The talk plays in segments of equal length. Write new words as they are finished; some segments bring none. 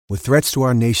With threats to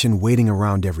our nation waiting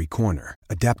around every corner,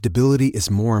 adaptability is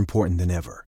more important than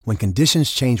ever. When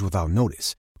conditions change without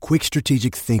notice, quick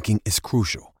strategic thinking is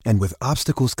crucial. And with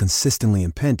obstacles consistently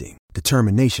impending,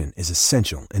 determination is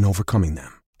essential in overcoming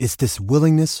them. It's this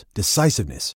willingness,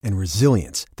 decisiveness, and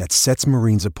resilience that sets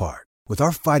Marines apart. With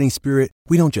our fighting spirit,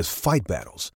 we don't just fight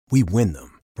battles, we win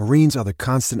them. Marines are the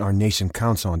constant our nation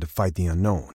counts on to fight the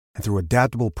unknown. And through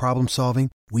adaptable problem solving,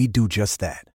 we do just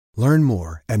that. Learn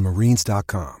more at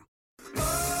marines.com.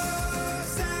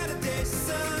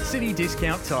 City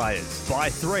Discount Tyres. Buy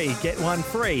 3, get 1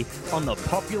 free on the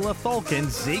popular Falcon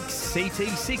Zeek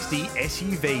CT60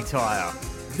 SUV tyre.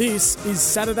 This is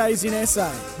Saturdays in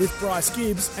SA with Bryce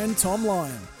Gibbs and Tom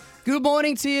Lyon. Good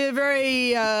morning to you.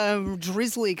 Very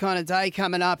drizzly kind of day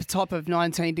coming up, top of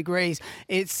 19 degrees.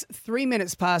 It's 3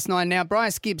 minutes past 9 now.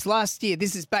 Bryce Gibbs, last year,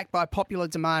 this is backed by popular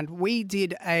demand. We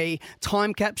did a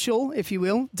time capsule, if you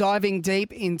will, diving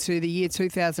deep into the year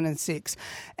 2006.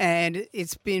 And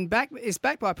it's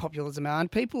backed by popular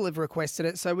demand. People have requested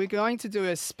it. So we're going to do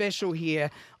a special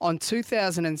here on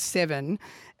 2007.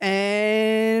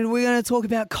 And we're going to talk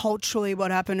about culturally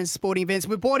what happened in sporting events.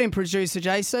 We've brought in producer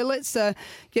Jay, so let's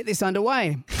get this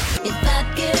underway.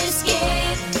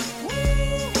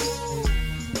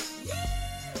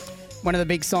 One of the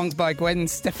big songs by Gwen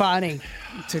Stefani,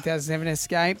 2007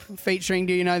 Escape, featuring,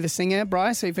 do you know the singer,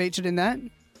 Bryce, who featured in that?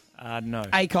 No.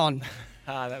 Akon.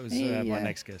 That was my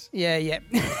next guess. Yeah.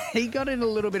 He got in a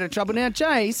little bit of trouble. Now,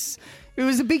 Jace, it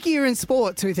was a big year in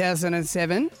sport,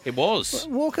 2007. It was.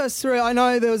 Walk us through. I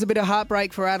know there was a bit of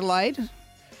heartbreak for Adelaide.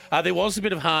 There was a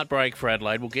bit of heartbreak for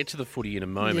Adelaide. We'll get to the footy in a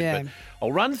moment. But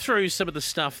I'll run through some of the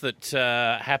stuff that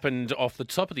happened off the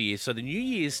top of the year. So the New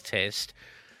Year's test,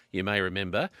 you may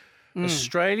remember,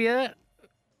 Australia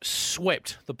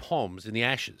swept the Poms in the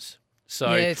Ashes.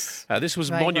 So yes, this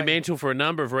was monumental for a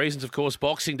number of reasons. Of course,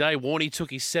 Boxing Day, Warney took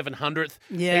his 700th.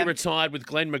 Yeah. He retired with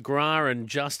Glenn McGrath and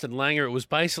Justin Langer. It was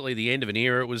basically the end of an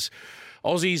era. It was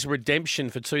Aussie's redemption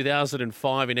for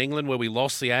 2005 in England, where we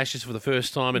lost the Ashes for the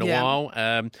first time in a while.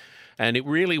 And it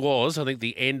really was, I think,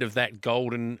 the end of that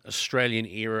golden Australian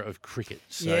era of cricket.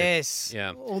 So, yes,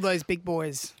 yeah. All those big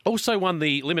boys. Also won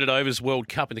the Limited Overs World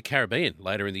Cup in the Caribbean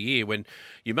later in the year when,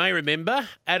 you may remember,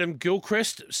 Adam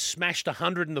Gilchrist smashed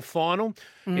 100 in the final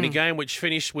in a game which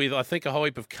finished with, I think, a whole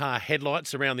heap of car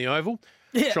headlights around the oval,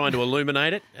 trying to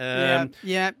illuminate it.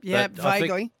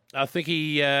 Vaguely. I think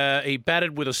he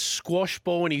batted with a squash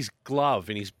ball in his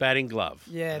batting glove.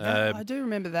 Yeah, I do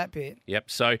remember that bit. Yep.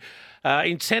 So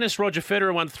in tennis, Roger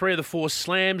Federer won 3 of the 4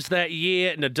 slams that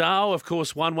year. Nadal, of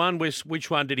course, won one. Which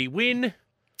one did he win?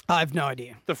 I have no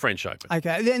idea. The French Open.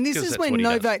 Okay, and this is when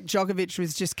Novak Djokovic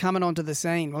was just coming onto the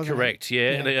scene, wasn't it? Correct,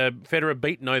 yeah. Federer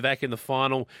beat Novak in the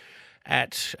final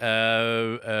at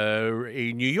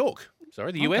in New York.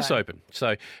 Sorry, the US Open.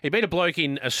 So he beat a bloke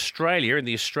in Australia in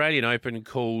the Australian Open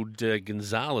called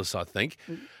Gonzalez, I think.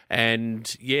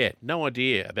 And, no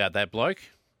idea about that bloke.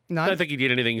 No. Don't think he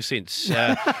did anything since.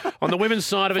 On the women's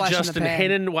side of it, Justin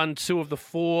Hennon won 2 of the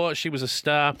 4. She was a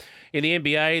star. In the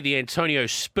NBA, the Antonio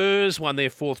Spurs won their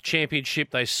 4th championship.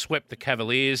 They swept the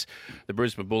Cavaliers. The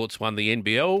Brisbane Bullets won the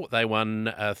NBL. They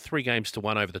won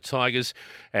 3-1 over the Tigers.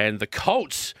 And the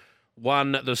Colts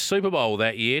won the Super Bowl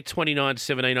that year,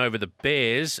 29-17 over the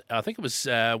Bears. I think it was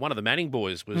one of the Manning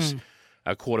boys was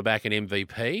a quarterback and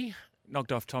MVP.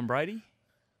 Knocked off Tom Brady?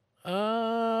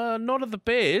 Not of the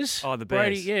Bears. Oh, the Bears.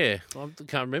 Brady, yeah. I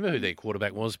can't remember who their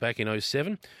quarterback was back in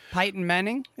 07. Peyton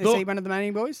Manning? Is he one of the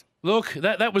Manning boys? Look,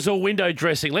 that was all window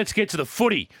dressing. Let's get to the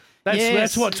footy.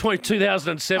 That's what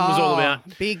 2007 was all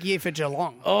about. Big year for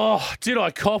Geelong. Oh, did I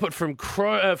cop it from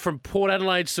Port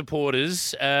Adelaide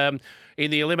supporters in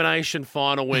the elimination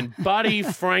final when Buddy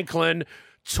Franklin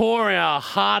tore our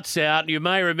hearts out. You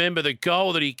may remember the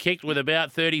goal that he kicked with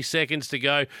about 30 seconds to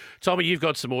go. Tommy, you've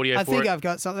got some audio for it. I think I've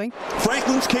got something.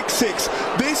 Franklin's kick 6.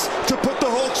 This to put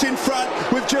the Hawks in front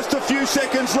with just a few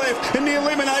seconds left in the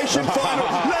elimination final.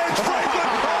 Lance Franklin!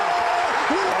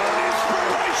 What an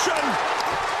inspiration!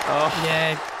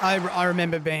 Yeah, I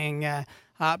remember being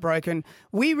heartbroken.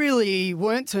 We really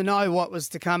weren't to know what was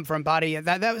to come from Buddy.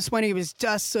 That was when he was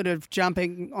just sort of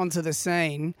jumping onto the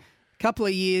scene. Couple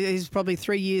of years, he's probably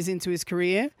 3 years into his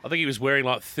career. I think he was wearing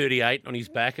like 38 on his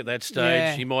back at that stage.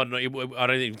 Yeah. He might not, I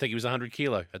don't even think he was 100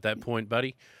 kilo at that point,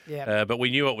 Buddy. Yeah. But we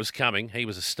knew it was coming. He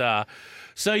was a star.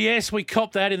 So, yes, we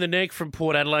copped that in the neck from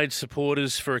Port Adelaide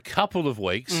supporters for a couple of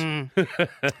weeks. What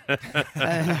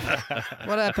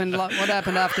happened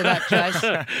after that, Chase?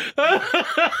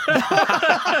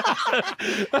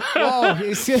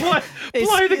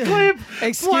 Play the clip.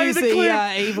 Excuse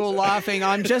the evil laughing.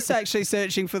 I'm just actually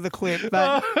searching for the clip clip.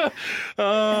 But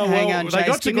Hang on, they Chase,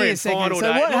 got to give me a grand second. final.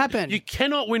 So day. what Look, happened? You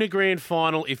cannot win a grand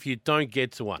final if you don't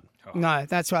get to one. No,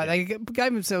 that's right. They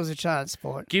gave themselves a chance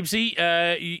for it.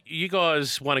 Gibbsy, you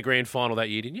guys won a grand final that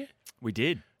year, didn't you? We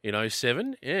did. In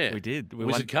 07? Yeah. We did.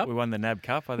 Wizard Cup? We won the NAB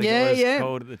Cup, I think Yeah, it was yeah.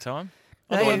 called at the time.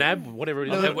 Or NAB, whatever it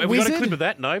is. The Have we got a Wizard? clip of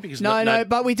that? No, because No,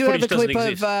 but we do have a footage clip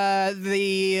doesn't of exist.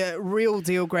 the real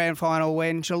deal grand final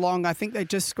when Geelong, I think they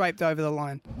just scraped over the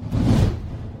line.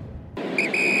 And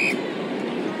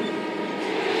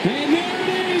there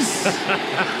it is.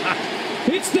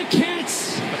 It's the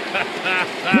Cats.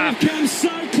 They've come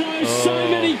so close so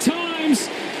many times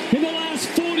in the last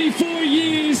 44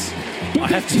 years. But I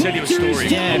have to tell you a story.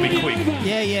 Yeah. I'll be quick.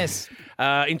 Yeah, yes.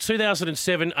 In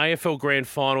 2007, AFL Grand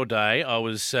Final Day, I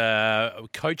was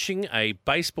coaching a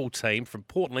baseball team from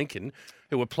Port Lincoln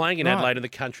who were playing in Adelaide in the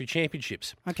Country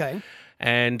Championships. Okay.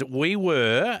 And we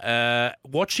were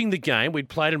watching the game. We'd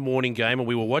played a morning game, and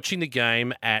we were watching the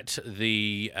game at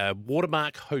the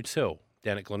Watermark Hotel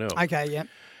down at Glenelg. Okay, yeah.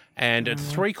 And at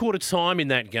three-quarter time in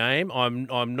that game,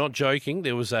 I'm not joking,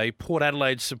 there was a Port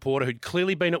Adelaide supporter who'd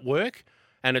clearly been at work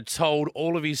and had told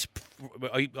all of his,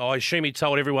 I assume he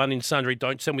told everyone in Sundry,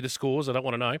 don't tell me the scores, I don't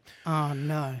want to know. Oh,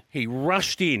 no. He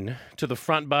rushed in to the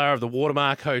front bar of the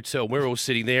Watermark Hotel. We're all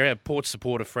sitting there. Our Port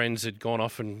supporter friends had gone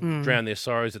off and drowned their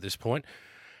sorrows at this point.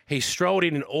 He strolled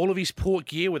in all of his Port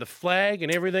gear with a flag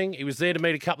and everything. He was there to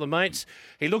meet a couple of mates.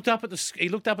 He looked up at the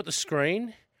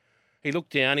screen. He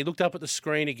looked down. He looked up at the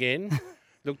screen again.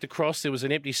 Looked across. There was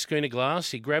an empty schooner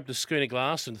glass. He grabbed the schooner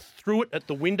glass and threw it at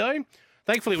the window.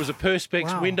 Thankfully, it was a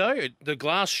Perspex window. The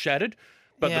glass shattered,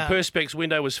 but the Perspex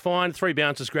window was fine. 3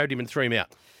 bouncers grabbed him and threw him out.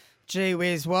 Gee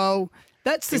whiz, well,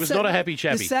 that's He was not a happy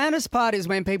chappy. The saddest part is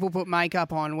when people put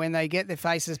makeup on, when they get their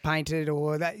faces painted,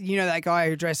 or that that guy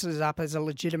who dresses up as a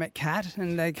legitimate cat,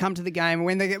 and they come to the game.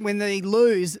 When they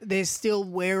lose, they're still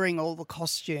wearing all the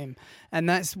costume, and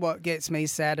that's what gets me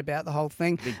sad about the whole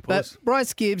thing. But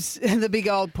Bryce Gibbs, the big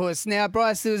old puss. Now,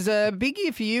 Bryce, it was a big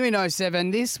year for you in 07.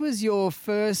 This was your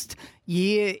first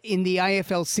year in the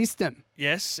AFL system.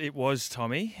 Yes, it was,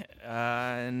 Tommy,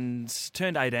 and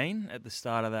turned 18 at the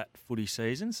start of that footy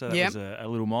season, so that was a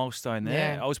little milestone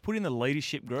there. Yeah. I was put in the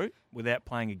leadership group without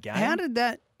playing a game. How did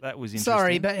that... That was interesting.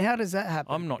 Sorry, but how does that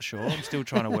happen? I'm not sure. I'm still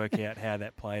trying to work out how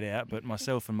that played out, but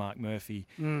myself and Mark Murphy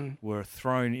were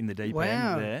thrown in the deep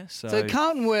end there. So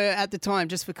Carlton were, at the time,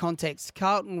 just for context,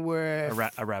 Carlton were...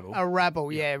 A rabble. A rabble,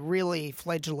 really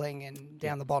fledgling and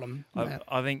down the bottom.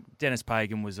 I think Dennis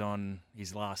Pagan was on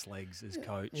his last legs as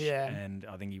coach, and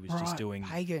I think he was just doing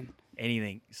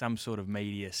anything, some sort of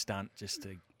media stunt just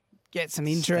to get some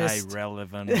interest, stay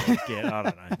relevant, or I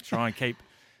don't know, try and keep...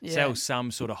 Sell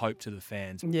some sort of hope to the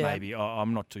fans, maybe.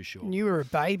 I'm not too sure. You were a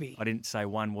baby. I didn't say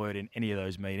one word in any of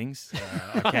those meetings.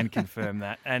 I can confirm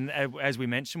that. And as we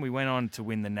mentioned, we went on to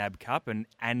win the NAB Cup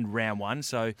and round one.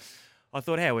 So I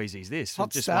thought, how easy is this? We've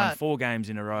just won 4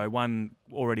 games in a row.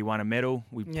 Already won a medal.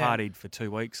 We partied for 2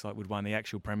 weeks like we'd won the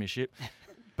actual premiership.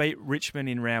 Beat Richmond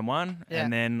in round one.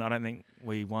 And then I don't think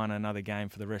we won another game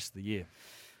for the rest of the year.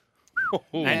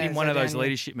 And in one of those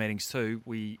leadership meetings too,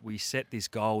 we set this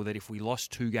goal that if we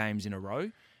lost 2 games in a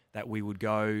row, that we would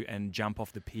go and jump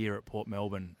off the pier at Port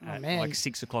Melbourne at like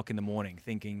 6 o'clock in the morning,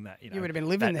 thinking that you would have been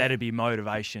living there. That'd be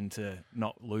motivation to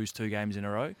not lose 2 games in a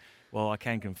row. Well, I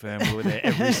can confirm we were there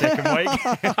every second week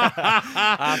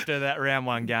after that round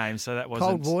one game, so that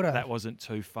wasn't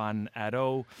too fun at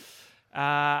all.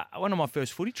 I went on my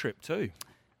first footy trip too.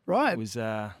 Right, it was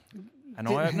an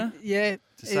eye opener, to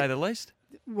say the least.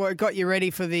 What got you ready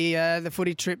for the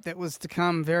footy trip that was to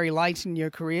come very late in your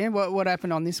career? What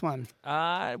happened on this one?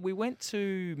 We went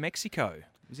to Mexico.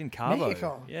 It was in Cabo.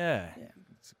 Mexico. Yeah.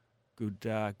 It's a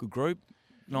good group,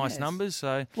 nice numbers.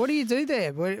 So what do you do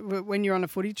there when you're on a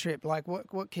footy trip? Like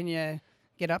what can you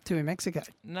get up to in Mexico?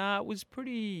 No, it was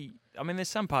pretty. I mean, there's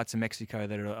some parts of Mexico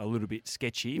that are a little bit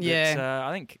sketchy, but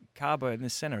I think Cabo, in the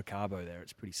centre of Cabo there,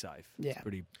 it's pretty safe. Yeah. It's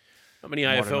pretty. Not many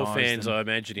AFL fans, I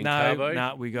imagine, in Cabo.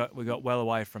 No, we got well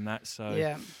away from that. So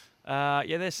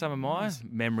there's some of my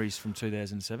memories from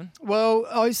 2007.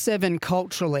 Well, 07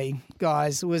 culturally,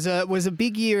 guys, was a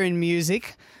big year in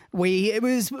music. It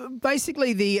was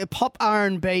basically the pop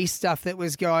R&B stuff that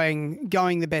was going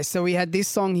the best. So we had this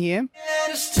song here.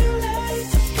 It's too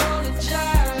late to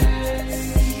apologize.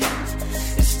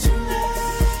 It's too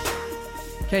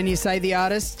late. Can you say the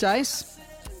artist, Jace?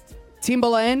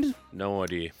 Timbaland. No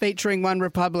idea. Featuring One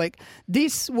Republic.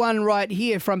 This one right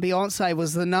here from Beyonce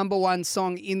was the #1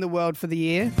 song in the world for the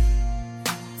year.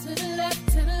 To the left,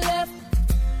 to the left.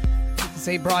 You can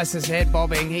see Bryce's head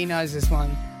bobbing. He knows this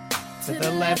one. To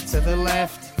the left, to the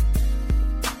left.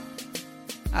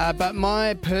 But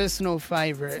my personal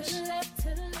favourite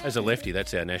As a lefty,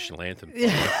 that's our national anthem.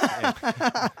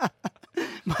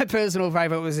 My personal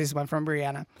favourite was this one from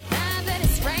Brianna.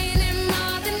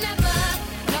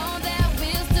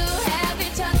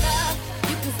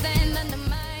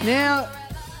 Now,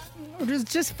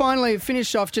 just finally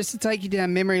finish off, just to take you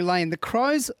down memory lane. The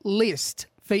Crows list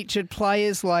featured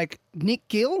players like Nick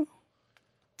Gill.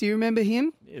 Do you remember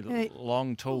him? Yeah,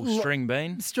 long, tall string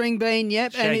bean. String bean,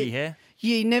 yep. Shaggy hair.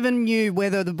 You never knew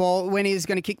whether the ball, when he was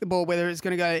going to kick the ball, whether it's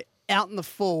going to go out in the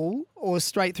full or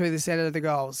straight through the centre of the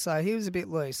goals. So he was a bit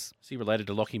loose. Is he related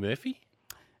to Lockie Murphy?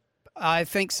 I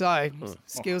think so.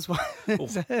 Skills-wise. That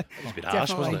was a bit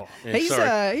harsh, wasn't it?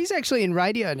 Yeah, he's actually in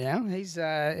radio now. He's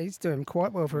doing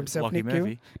quite well for himself. Lockie Nick Gill.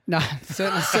 Murphy. No,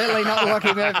 certainly not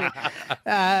Lockie Murphy.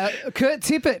 Kurt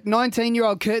Tippett,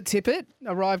 19-year-old Kurt Tippett,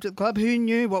 arrived at the club. Who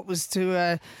knew what was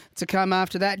to come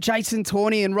after that? Jason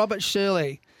Tawney and Robert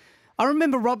Shirley. I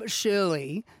remember Robert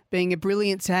Shirley being a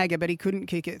brilliant tagger, but he couldn't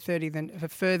kick it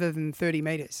further than 30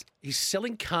 metres. He's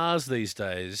selling cars these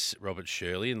days, Robert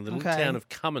Shirley, in the little town of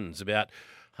Cummins, about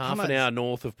half an hour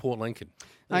north of Port Lincoln.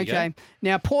 Okay.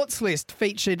 Now, Port's list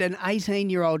featured an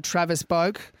 18-year-old Travis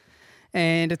Boak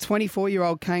and a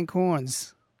 24-year-old Kane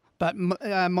Corns. But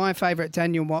my favourite,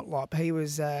 Daniel Motlop, he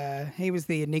was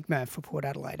the enigma for Port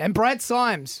Adelaide. And Brad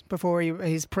Symes before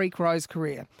his pre-Crows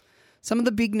career. Some of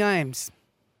the big names.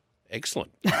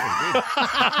 Excellent.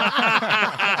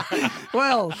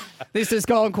 Well, this has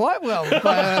gone quite well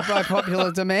by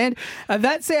popular demand.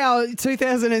 That's our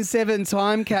 2007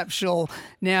 time capsule.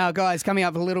 Now, guys, coming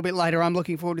up a little bit later, I'm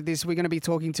looking forward to this. We're going to be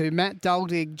talking to Matt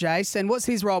Duldig, Jace. And what's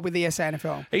his role with the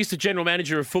SANFL? He's the general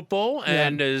manager of football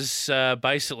and is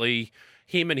basically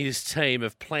him and his team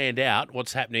have planned out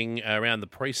what's happening around the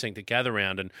precinct at Gather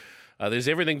Round. And there's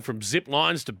everything from zip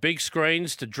lines to big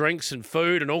screens to drinks and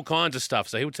food and all kinds of stuff.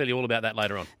 So he'll tell you all about that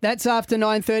later on. That's after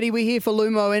 9:30. We're here for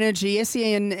Lumo Energy.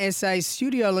 SEN SA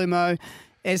Studio Lumo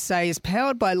SA is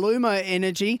powered by Lumo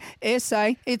Energy.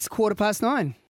 SA, it's 9:15.